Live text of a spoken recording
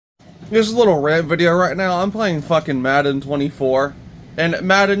There's a little rant video right now. I'm playing fucking Madden 24. And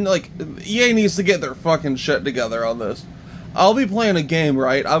Madden, like, EA needs to get their fucking shit together on this. I'll be playing a game,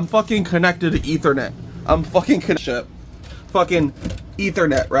 right? I'm fucking connected to Ethernet. I'm fucking connected. Fucking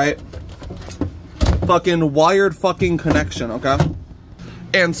Ethernet, right? Fucking wired fucking connection, okay?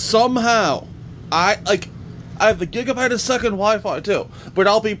 And somehow, I have the gigabyte a second Wi-Fi too, but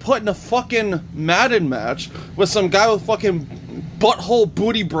I'll be put in a fucking Madden match with some guy with fucking butthole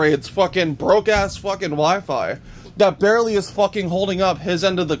booty braids, fucking broke-ass fucking Wi-Fi that barely is fucking holding up his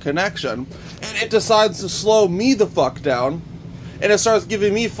end of the connection, and it decides to slow me the fuck down, and it starts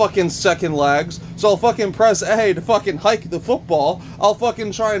giving me fucking second lags, so I'll fucking press A to fucking hike the football. I'll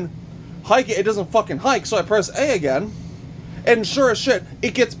fucking try and hike it, it doesn't fucking hike, so I press A again, and sure as shit,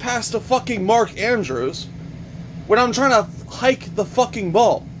 it gets past a fucking Mark Andrews when I'm trying to hike the fucking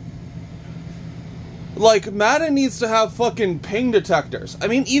ball. Like, Madden needs to have fucking ping detectors. I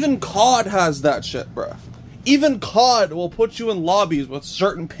mean, even COD has that shit, bruh. Even COD will put you in lobbies with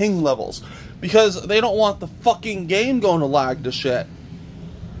certain ping levels because they don't want the fucking game going to lag to shit.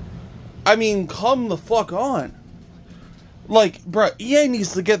 I mean, come the fuck on. Like, bruh, EA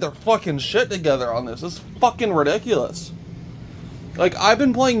needs to get their fucking shit together on this. It's fucking ridiculous. Like, I've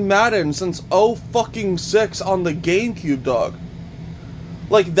been playing Madden since 0-fucking-6 on the GameCube, dog.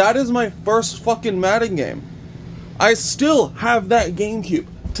 Like, that is my first fucking Madden game. I still have that GameCube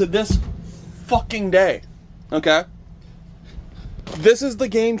to this fucking day. Okay? This is the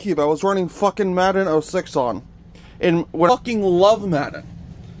GameCube I was running fucking Madden 06 on. And I fucking love Madden.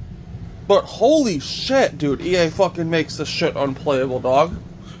 But holy shit, dude, EA fucking makes this shit unplayable, dog.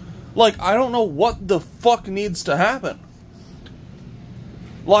 Like, I don't know what the fuck needs to happen.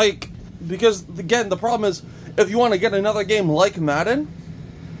 Like, because, again, the problem is, if you want to get another game like Madden,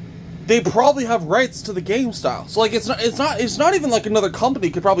 they probably have rights to the game style. So, like, it's not even like another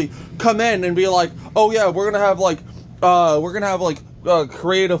company could probably come in and be like, oh yeah, we're gonna have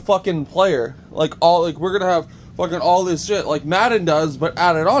create a fucking player. Like, we're gonna have fucking all this shit, like Madden does, but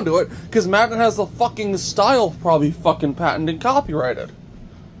added onto it, because Madden has the fucking style probably fucking patented and copyrighted.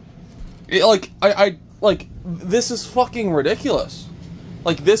 Like, this is fucking ridiculous.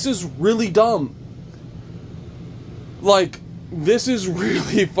 Like, this is really dumb. Like, this is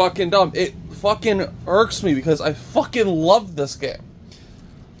really fucking dumb. It fucking irks me because I fucking love this game.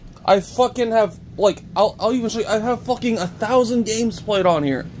 I fucking have, like, I'll even show you, I have fucking 1,000 games played on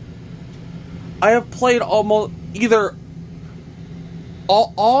here. I have played almost, either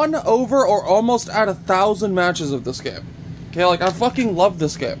on, over, or almost at 1,000 matches of this game. Okay, like, I fucking love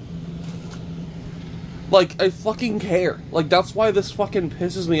this game. Like, I fucking care. Like, that's why this fucking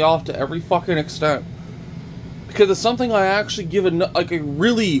pisses me off to every fucking extent. Because it's something I actually give a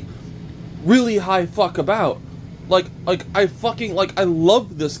really, really high fuck about. Like, I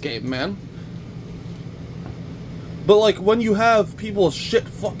love this game, man. But, like, when you have people with shit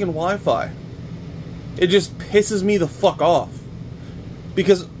fucking Wi-Fi, it just pisses me the fuck off.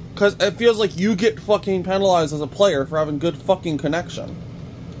 Because it feels like you get fucking penalized as a player for having good fucking connection.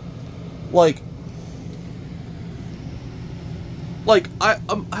 Like, I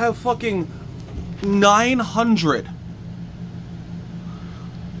have fucking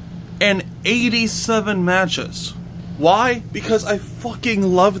 987 matches. Why? Because I fucking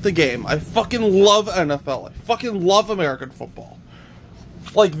love the game. I fucking love NFL. I fucking love American football.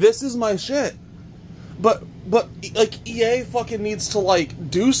 Like, this is my shit. But like, EA fucking needs to,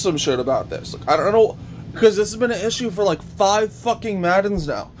 like, do some shit about this. Like, I don't know, because this has been an issue for, like, 5 fucking Maddens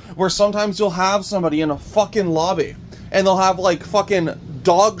now, where sometimes you'll have somebody in a fucking lobby, and they'll have, like, fucking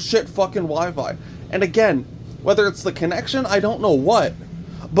dog shit fucking Wi-Fi. And again, whether it's the connection, I don't know what,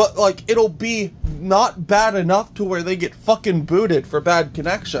 but, like, it'll be not bad enough to where they get fucking booted for bad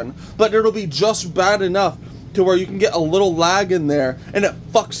connection, but it'll be just bad enough to where you can get a little lag in there, and it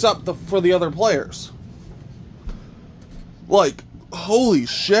fucks up for the other players. Like, holy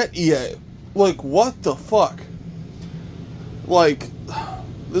shit, EA. Like, what the fuck? Like,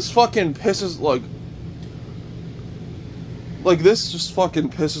 this fucking pisses, like, this just fucking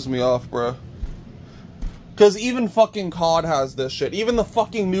pisses me off, bruh. Because even fucking COD has this shit. Even the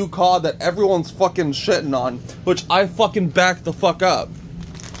fucking new COD that everyone's fucking shitting on, which I fucking back the fuck up.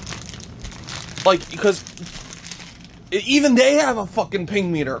 Like, because even they have a fucking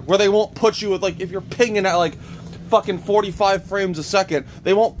ping meter where they won't put you with, like, if you're pinging at, like, fucking 45 frames a second,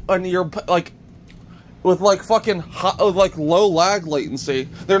 they won't, and you're, like, with, like, fucking, like, low lag latency,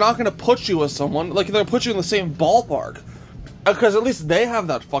 they're not gonna put you with someone, like, they'll put you in the same ballpark. Because at least they have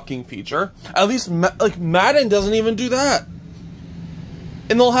that fucking feature. At least, like, Madden doesn't even do that.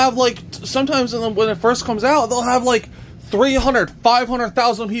 And they'll have, like, sometimes when it first comes out, they'll have, like, 300,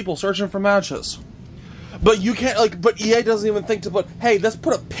 500,000 people searching for matches. But you can't, like, but EA doesn't even think to put, hey, let's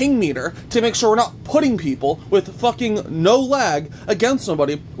put a ping meter to make sure we're not putting people with fucking no lag against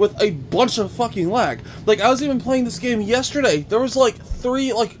somebody with a bunch of fucking lag. Like, I was even playing this game yesterday. There was, like,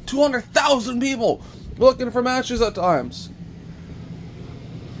 200,000 people looking for matches at times.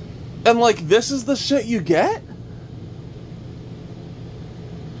 And, like, this is the shit you get?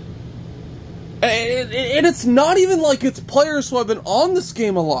 And it's not even like it's players who have been on this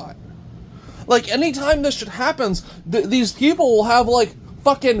game a lot. Like, anytime this shit happens, these people will have, like,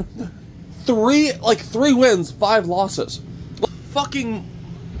 fucking three wins, 5 losses. Like, fucking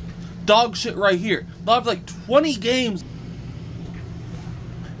dog shit right here. They'll have, like, 20 games.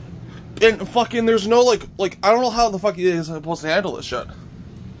 And fucking, there's no, like, I don't know how the fuck it is supposed to handle this shit.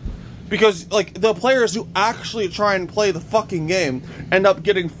 Because, like, the players who actually try and play the fucking game end up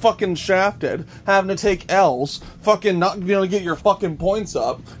getting fucking shafted, having to take L's, fucking not being able to get your fucking points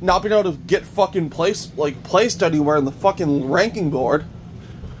up, not being able to get fucking placed anywhere in the fucking ranking board.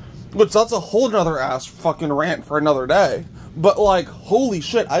 Which, that's a whole nother ass fucking rant for another day. But, like, holy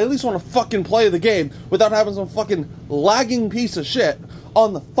shit, I at least want to fucking play the game without having some fucking lagging piece of shit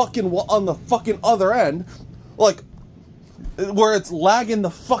on the fucking other end. Like, where it's lagging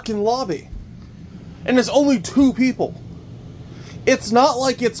the fucking lobby. And it's only 2 people. It's not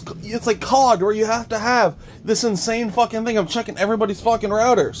like it's like COD where you have to have this insane fucking thing of checking everybody's fucking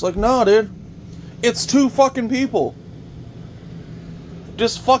routers. Like, no, dude. It's 2 fucking people.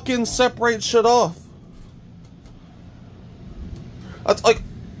 Just fucking separate shit off. That's like,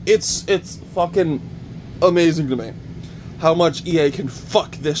 it's fucking amazing to me how much EA can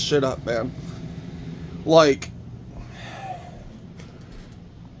fuck this shit up, man. Like,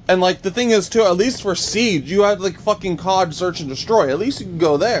 and, like, the thing is, too, at least for Siege, you had, like, fucking COD Search and Destroy. At least you can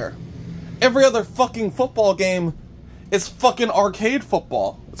go there. Every other fucking football game is fucking arcade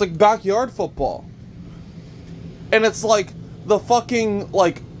football. It's, like, backyard football. And it's, like, the fucking,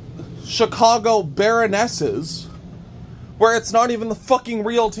 like, Chicago Baronesses, where it's not even the fucking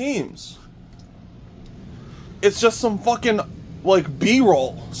real teams. It's just some fucking, like,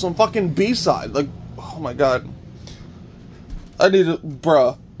 B-roll. Some fucking B-side. Like, oh my god. I need to,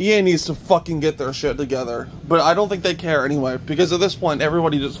 bruh. EA needs to fucking get their shit together. But I don't think they care anyway, because at this point,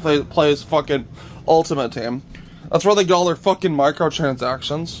 everybody just plays fucking Ultimate Team. That's where they get all their fucking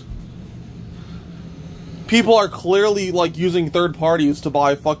microtransactions. People are clearly, like, using third parties to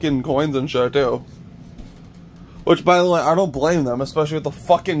buy fucking coins and shit, too. Which, by the way, I don't blame them, especially with the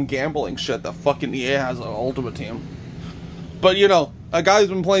fucking gambling shit that fucking EA has on Ultimate Team. But, you know, a guy who's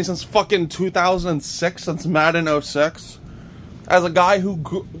been playing since fucking 2006, since Madden 06... As a guy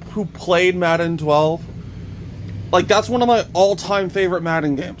who played Madden 12, like, that's one of my all-time favorite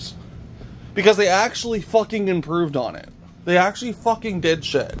Madden games. Because they actually fucking improved on it. They actually fucking did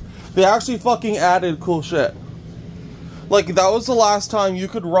shit. They actually fucking added cool shit. Like, that was the last time you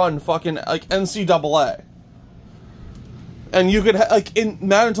could run fucking, like, NCAA. And you could, like, in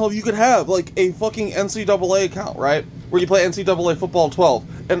Madden 12, you could have, like, a fucking NCAA account, right? Where you play NCAA Football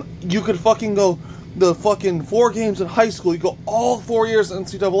 12. And you could fucking go the fucking 4 games in high school, you go all 4 years in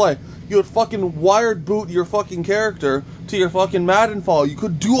NCAA. You would fucking wired boot your fucking character to your fucking Madden file. You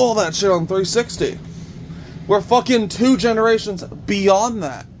could do all that shit on 360. We're fucking 2 generations beyond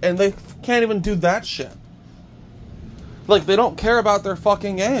that, and they can't even do that shit. Like, they don't care about their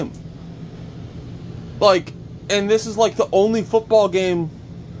fucking game. Like, and this is like the only football game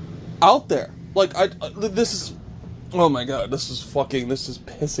out there. Like, this is, oh my god, this is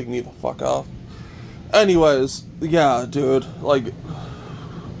pissing me the fuck off. Anyways, yeah, dude, like,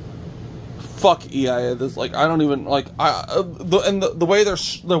 fuck EA. This, like, I don't even, like, the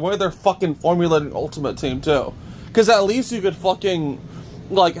way they're fucking formulating Ultimate Team too, because at least you could fucking,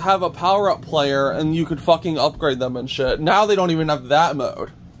 like, have a power-up player and you could fucking upgrade them and shit. Now they don't even have that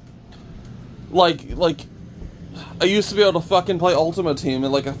mode. Like, I used to be able to fucking play Ultimate Team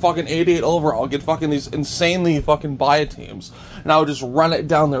and, like, a fucking 88 overall, get fucking these insanely fucking buy teams, and I would just run it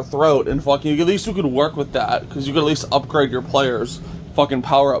down their throat, and fucking, at least you could work with that, because you could at least upgrade your players' fucking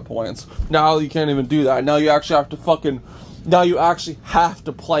power-up points. Now you can't even do that. Now you actually have to fucking, now you actually have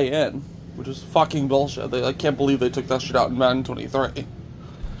to play in, which is fucking bullshit. I can't believe they took that shit out in Madden 23.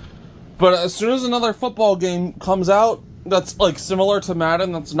 But as soon as another football game comes out, that's, like, similar to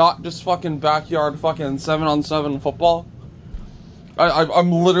Madden, that's not just fucking backyard fucking 7-on-7 football,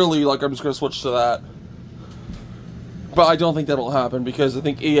 I'm literally, like, I'm just gonna switch to that. But I don't think that'll happen, because I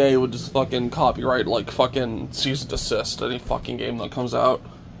think EA would just fucking copyright, like, fucking cease and desist any fucking game that comes out.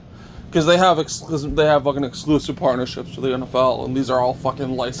 Because they have fucking exclusive partnerships with the NFL, and these are all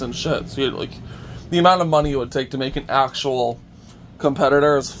fucking licensed shit, so you, like, the amount of money it would take to make an actual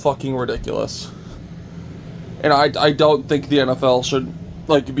competitor is fucking ridiculous. And I don't think the NFL should,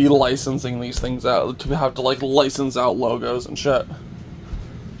 like, be licensing these things out, to have to, like, license out logos and shit.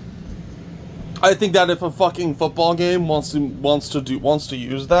 I think that if a fucking football game wants to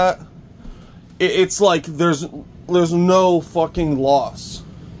use that, it's like there's no fucking loss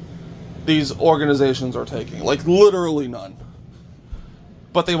these organizations are taking. Like, literally none.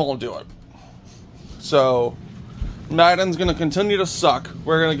 But they won't do it. So, Madden's gonna continue to suck.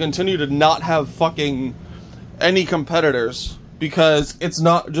 We're gonna continue to not have fucking any competitors, because it's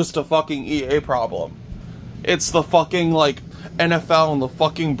not just a fucking EA problem. It's the fucking, like, NFL and the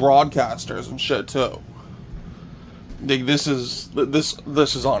fucking broadcasters and shit, too. Like, this is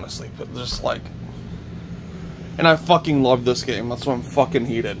honestly just, like... And I fucking love this game. That's why I'm fucking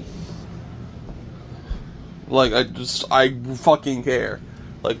heated. Like, I fucking care.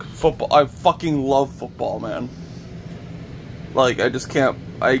 Like, football, I fucking love football, man. Like, I just can't,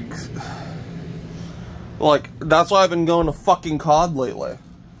 like, that's why I've been going to fucking COD lately.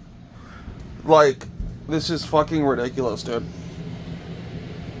 Like, this is fucking ridiculous, dude.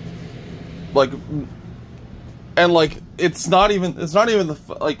 Like, and, like, it's not even the,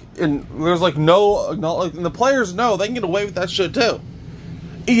 like, there's, like, no, like, and the players know they can get away with that shit, too.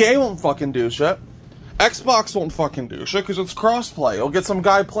 EA won't fucking do shit. Xbox won't fucking do shit, because it's crossplay. You'll get some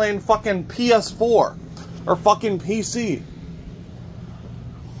guy playing fucking PS4, or fucking PC.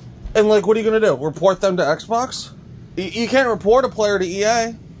 And, like, what are you gonna do? Report them to Xbox? You can't report a player to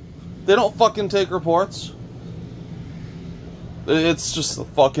EA. They don't fucking take reports. It's just a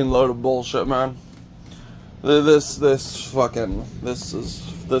fucking load of bullshit, man. This fucking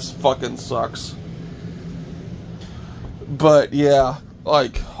sucks. But, yeah,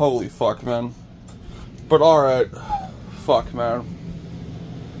 like, holy fuck, man. But, alright. Fuck, man.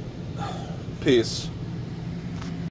 Peace.